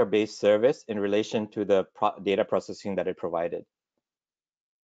the Docker-based service in relation to the data processing that it provided?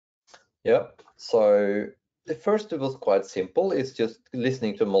 Yeah, so the first, it was quite simple. It's just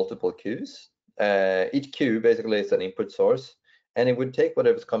listening to multiple queues. Each queue basically is an input source, and it would take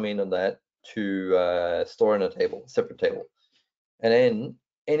whatever's coming in on that to store in a table, separate table. And then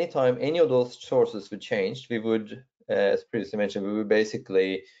anytime any of those sources would change, we would, as previously mentioned, we would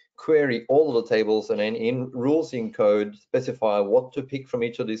basically query all of the tables and then in rules in code specify what to pick from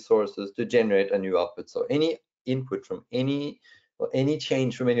each of these sources to generate a new output. So any input from any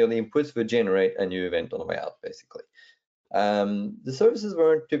change from any of the inputs would generate a new event on the way out, basically. The services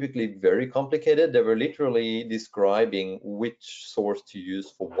weren't typically very complicated. They were literally describing which source to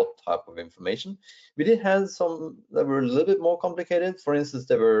use for what type of information. We did have some that were a little bit more complicated. For instance,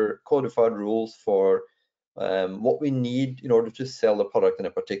 there were codified rules for what we need in order to sell the product in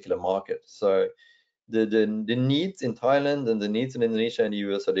a particular market. So the needs in Thailand and the needs in Indonesia and the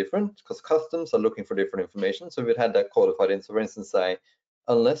US are different because customs are looking for different information. So we'd had that codified in. So for instance, say,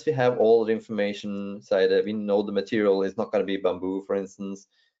 unless we have all the information, say that we know the material is not going to be bamboo, for instance,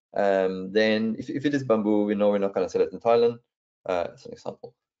 then if it is bamboo, we know we're not going to sell it in Thailand, as an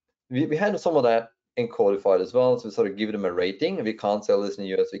example. We had some of that encodified as well, so we sort of give them a rating. If we can't sell this in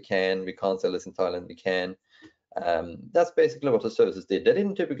the US, we can. We can't sell this in Thailand, we can. That's basically what the services did. They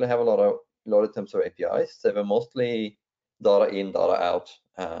didn't typically have a lot of terms of APIs. They were mostly data in, data out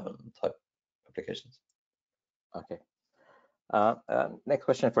type applications. Okay. Next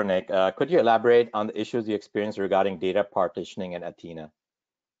question for Nick. Could you elaborate on the issues you experienced regarding data partitioning in Athena?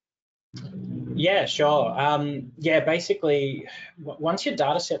 Yeah, sure. Yeah, basically, once your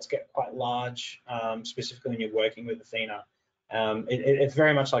data sets get quite large, specifically when you're working with Athena, it's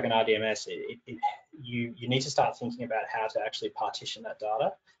very much like an RDMS. You need to start thinking about how to actually partition that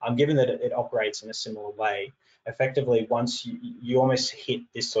data. Given that it operates in a similar way, effectively, once you almost hit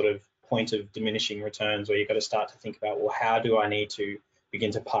this sort of point of diminishing returns, where you've got to start to think about, well, how do I need to begin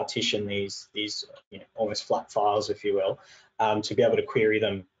to partition these almost flat files, if you will, to be able to query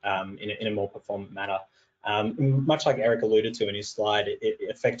them in a more performant manner. Much like Eric alluded to in his slide,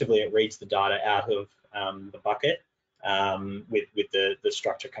 effectively it reads the data out of the bucket with the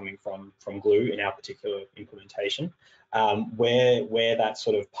structure coming from Glue in our particular implementation. Where that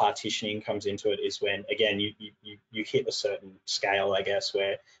sort of partitioning comes into it is when, again, you hit a certain scale, I guess,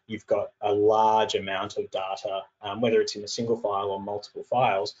 where you've got a large amount of data, whether it's in a single file or multiple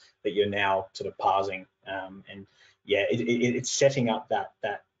files, that you're now sort of parsing. And yeah, it's setting up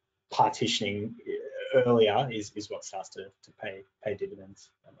that partitioning earlier is what starts to pay dividends.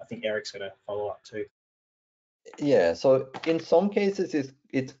 I think Eric's got a follow up too. Yeah, so in some cases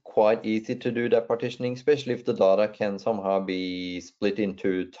it's quite easy to do that partitioning, especially if the data can somehow be split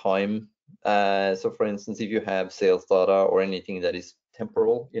into time. So for instance, if you have sales data or anything that is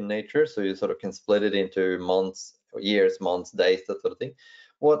temporal in nature, so you sort of can split it into months, years, months, days, that sort of thing.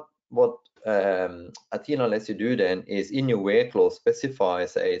 What Athena lets you do then is in your where clause specify,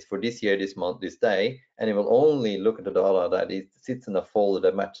 say it's for this year, this month, this day, and it will only look at the data that sits in a folder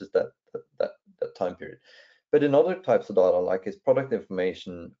that matches that time period. But in other types of data, like its product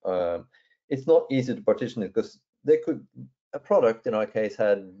information, it's not easy to partition it because a product in our case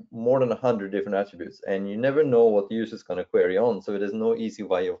had more than 100 different attributes, and you never know what the user is going to query on. So there's no easy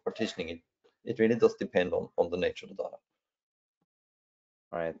way of partitioning it. It really does depend on the nature of the data.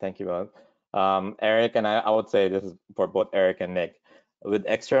 All right, thank you both. Eric, and I would say this is for both Eric and Nick. With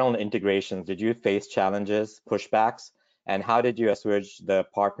external integrations, did you face challenges, pushbacks? And how did you assuage the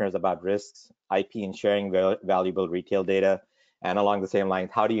partners about risks, IP, and sharing valuable retail data? And along the same lines,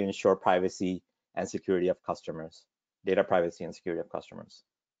 how do you ensure privacy and security of customers, data privacy and security of customers?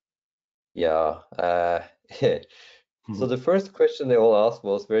 Yeah. So the first question they all asked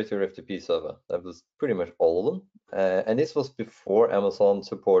was, where's your FTP server? That was pretty much all of them. And this was before Amazon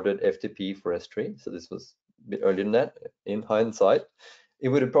supported FTP for S3. So this was a bit earlier than that. In hindsight, it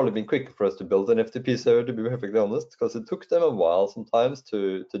would have probably been quicker for us to build an FTP server, to be perfectly honest, because it took them a while sometimes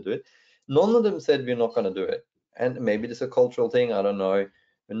to do it. None of them said we're not going to do it. And maybe it's a cultural thing, I don't know.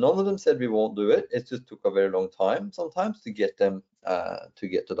 But none of them said we won't do it. It just took a very long time sometimes to get them to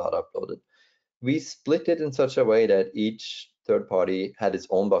get the data uploaded. We split it in such a way that each third party had its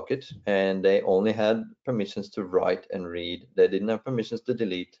own bucket, and they only had permissions to write and read. They didn't have permissions to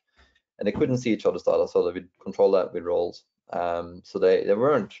delete, and they couldn't see each other's data, so they would control that with roles. So they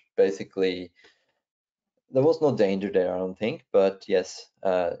weren't basically, there was no danger there, I don't think, but yes,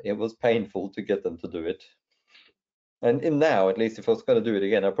 it was painful to get them to do it. And now, at least if I was going to do it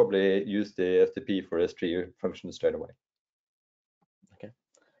again, I'd probably use the FTP for S3 function straight away. Okay.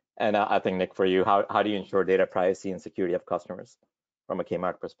 And I think, Nick, for you, how do you ensure data privacy and security of customers from a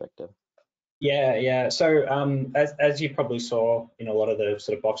Kmart perspective? Yeah. So as you probably saw in a lot of the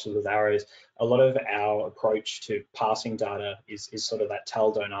sort of boxes with arrows, a lot of our approach to passing data is sort of that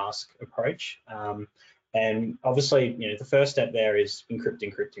tell, don't ask approach. And obviously, the first step there is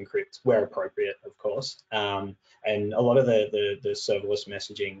encrypt where appropriate, of course. And a lot of the serverless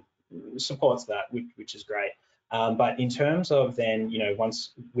messaging supports that, which is great. But in terms of then,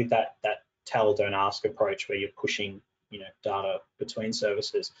 once with that tell, don't ask approach where you're pushing, data between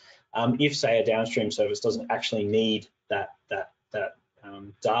services, if say a downstream service doesn't actually need that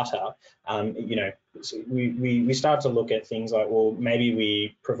data, we start to look at things like, well, maybe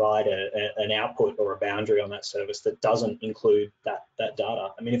we provide an output or a boundary on that service that doesn't include that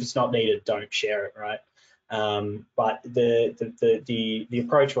data. I mean, if it's not needed, don't share it, right? But the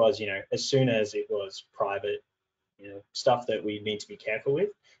approach was, as soon as it was private, stuff that we need to be careful with,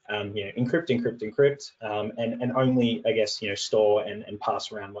 encrypt, and only, I guess, store and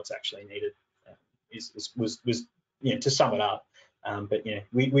pass around what's actually needed. Was to sum it up. But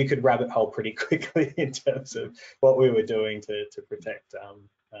we could rabbit hole pretty quickly in terms of what we were doing to protect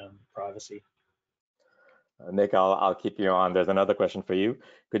privacy. Nick, I'll keep you on. There's another question for you.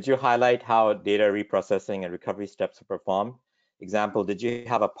 Could you highlight how data reprocessing and recovery steps are performed? Example, did you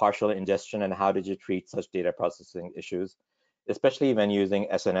have a partial ingestion, and how did you treat such data processing issues, especially when using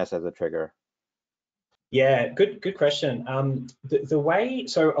SNS as a trigger? Yeah, good question. The way,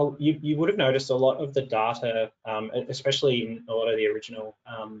 so you would have noticed a lot of the data, especially in a lot of the original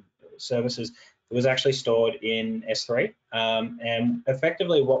services, it was actually stored in S3. And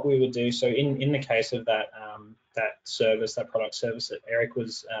effectively what we would do, so in the case of that service, that product service that Eric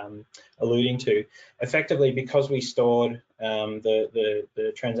was alluding to, effectively because we stored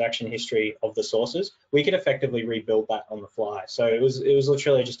the transaction history of the sources, we could effectively rebuild that on the fly. So it was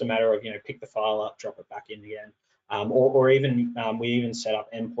literally just a matter of, pick the file up, drop it back in again, or even we even set up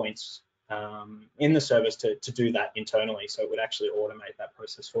endpoints in the service to do that internally, so it would actually automate that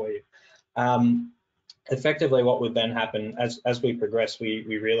process for you. Effectively, what would then happen as we progress,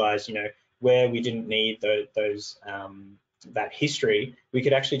 we realized, where we didn't need those that history, we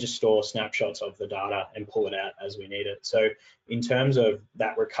could actually just store snapshots of the data and pull it out as we need it. So in terms of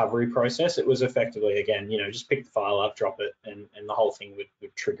that recovery process, it was effectively, again, just pick the file up, drop it, and the whole thing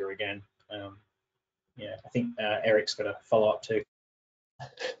would trigger again. Yeah, I think Eric's got a follow up too.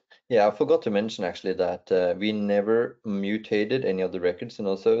 Yeah, I forgot to mention actually that we never mutated any of the records in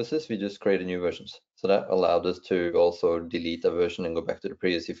our services. We just created new versions. So that allowed us to also delete a version and go back to the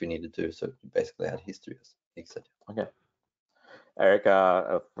previous if we needed to. So we basically had history, as Nick said. Okay. Eric,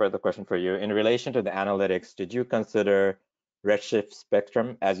 a further question for you. In relation to the analytics, did you consider Redshift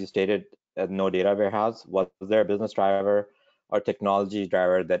Spectrum, as you stated, no data warehouse? Was there a business driver or technology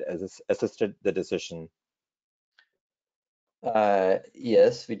driver that assisted the decision?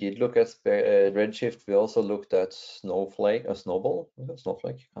 Yes, we did look at Redshift. We also looked at Snowflake or Snowball. Was it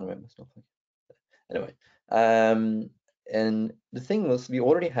Snowflake? I can't remember Snowflake. Anyway, and the thing was, we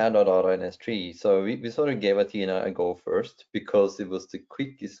already had our data in S3, so we sort of gave Athena a go first because it was the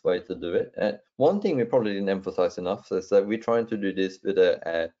quickest way to do it. And one thing we probably didn't emphasize enough is that we're trying to do this with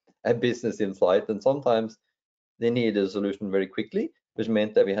a business in flight, and sometimes they need a solution very quickly, which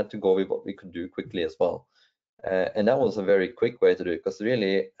meant that we had to go with what we could do quickly as well. And that was a very quick way to do it, because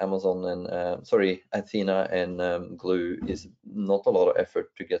really Amazon and Athena and Glue is not a lot of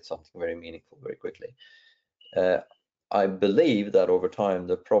effort to get something very meaningful very quickly. I believe that over time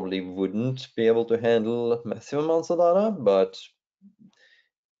they probably wouldn't be able to handle massive amounts of data, but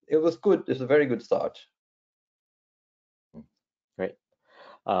it was good. It's a very good start. Great.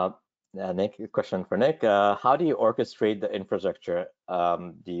 Nick, a question for Nick. How do you orchestrate the infrastructure?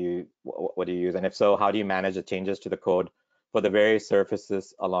 What do you use? And if so, how do you manage the changes to the code for the various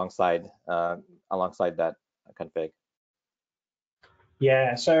surfaces alongside that config?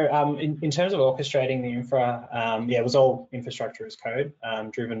 Yeah, so in terms of orchestrating the infra, it was all infrastructure as code,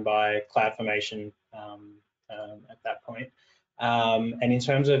 driven by CloudFormation at that point. And in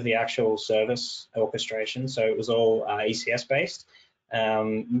terms of the actual service orchestration, so it was all ECS based.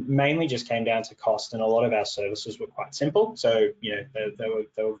 Mainly just came down to cost, and a lot of our services were quite simple. So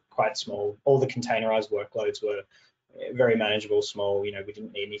they were quite small. All the containerized workloads were very manageable, small. We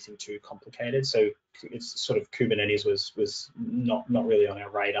didn't need anything too complicated. So it's sort of Kubernetes was not really on our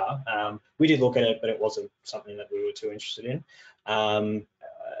radar. We did look at it, but it wasn't something that we were too interested in.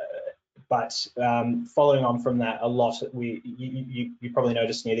 But following on from that, a lot you probably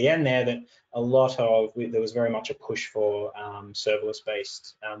noticed near the end there that a lot of there was very much a push for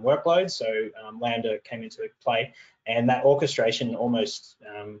serverless-based workloads. So Lambda came into play, and that orchestration almost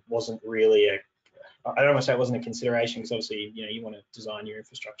wasn't really I don't want to say it wasn't a consideration, because obviously you want to design your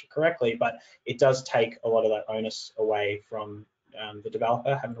infrastructure correctly, but it does take a lot of that onus away from the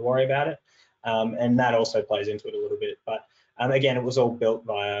developer having to worry about it, and that also plays into it a little bit. But again, it was all built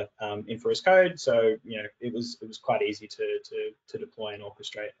via infra as code, so it was quite easy to deploy and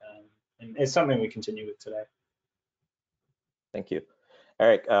orchestrate, and it's something we continue with today. Thank you.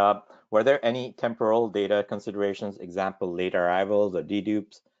 Eric, were there any temporal data considerations, example, late arrivals or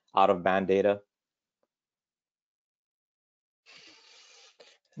dedupes, out-of-band data?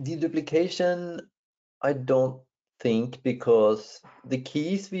 Deduplication, I don't think, because the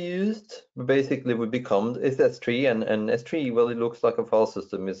keys we used basically would become is S3, and S3, well, it looks like a file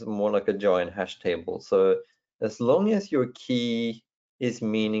system. It's more like a giant hash table. So as long as your key is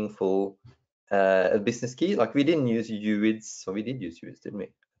meaningful, a business key, like we didn't use UIDs, so we did use UIDs, didn't we?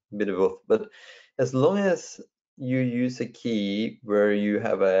 A bit of both, but as long as you use a key where you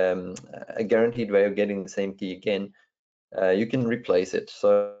have a guaranteed way of getting the same key again, you can replace it.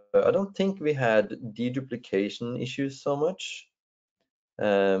 So I don't think we had deduplication issues so much.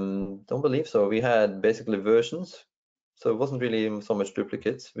 Don't believe so. We had basically versions, so it wasn't really so much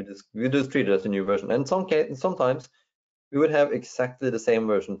duplicates. We just treated it as a new version. And sometimes we would have exactly the same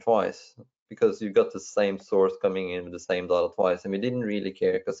version twice, because you got the same source coming in with the same data twice, and we didn't really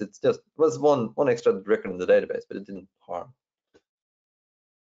care, because it was one extra record in the database, but it didn't harm.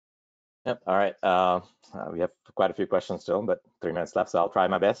 Yep. All right. We have quite a few questions still, but 3 minutes left, so I'll try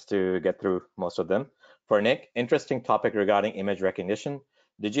my best to get through most of them. For Nick, interesting topic regarding image recognition.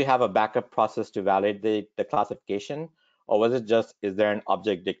 Did you have a backup process to validate the classification, or was it just, is there an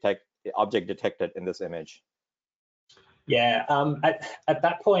object detected in this image? Yeah, at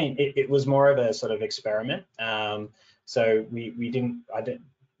that point, it was more of a sort of experiment. So we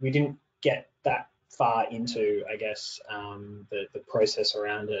didn't get that far into, I guess, the process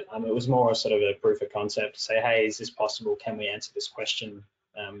around it. It was more sort of a proof of concept to say, hey, is this possible? Can we answer this question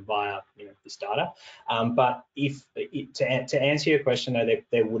via this data? But to answer your question, though,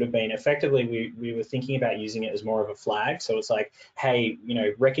 there would have been, effectively, we were thinking about using it as more of a flag. So it's like, hey,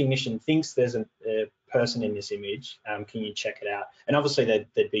 recognition thinks there's a person in this image. Can you check it out? And obviously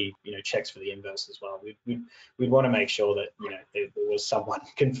there'd be checks for the inverse as well. We'd want to make sure that there was someone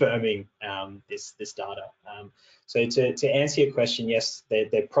confirming this data. So to answer your question, yes, there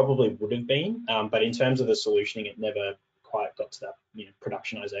probably would have been, but in terms of the solutioning, it never quite got to that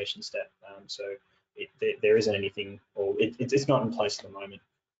productionization step. So there isn't anything, or it's not in place at the moment.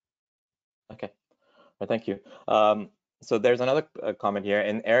 Okay, well, thank you. So there's another comment here.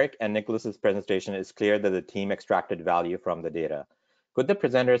 In Eric and Nicholas's presentation, it's clear that the team extracted value from the data. Could the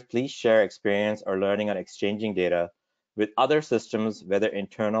presenters please share experience or learning on exchanging data with other systems, whether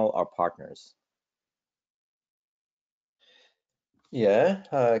internal or partners? Yeah,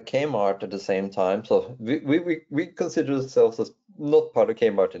 Kmart at the same time. So we consider ourselves as not part of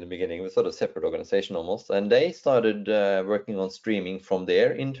Kmart in the beginning. We're sort of separate organization almost, and they started working on streaming from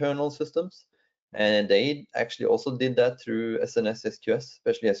their internal systems. And they actually also did that through SNS SQS,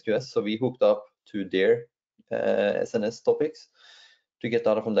 especially SQS. So we hooked up to their SNS topics to get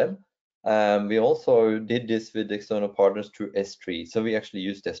data from them. We also did this with external partners through S3. So we actually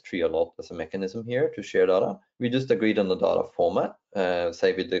used S3 a lot as a mechanism here to share data. We just agreed on the data format,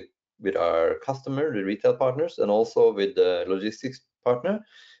 say with our customer, the retail partners, and also with the logistics partner.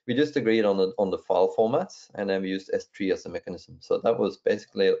 We just agreed on the file formats, and then we used S3 as a mechanism. So that was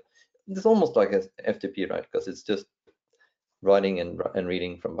basically, it's almost like a FTP, right? Because it's just writing and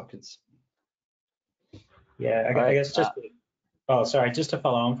reading from buckets. Yeah, I guess just oh, sorry, just to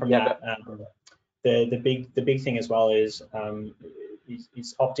follow on from that, the big thing as well is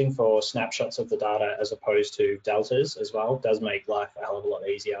opting for snapshots of the data as opposed to deltas as well does make life a hell of a lot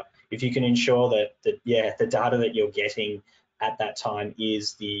easier. If you can ensure that the data that you're getting at that time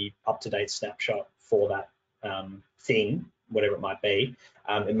is the up-to-date snapshot for that thing, whatever it might be,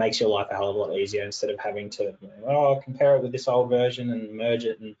 it makes your life a hell of a lot easier instead of having to compare it with this old version and merge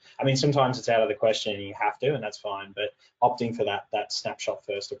it. And I mean, sometimes it's out of the question and you have to, and that's fine, but opting for that snapshot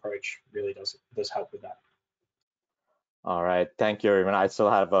first approach really does help with that. All right, thank you, everyone. I still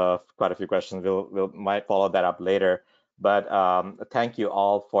have quite a few questions. We might follow that up later, but thank you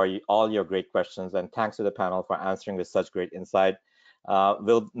all for all your great questions, and thanks to the panel for answering with such great insight.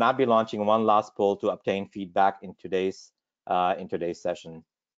 We'll now be launching one last poll to obtain feedback in today's session.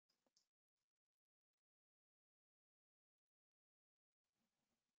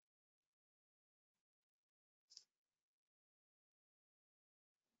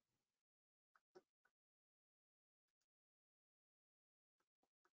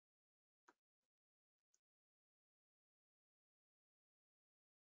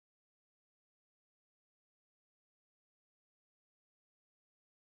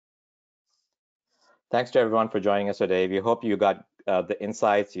 Thanks to everyone for joining us today. We hope you got the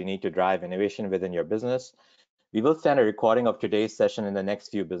insights you need to drive innovation within your business. We will send a recording of today's session in the next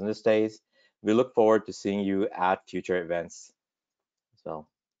few business days. We look forward to seeing you at future events as well.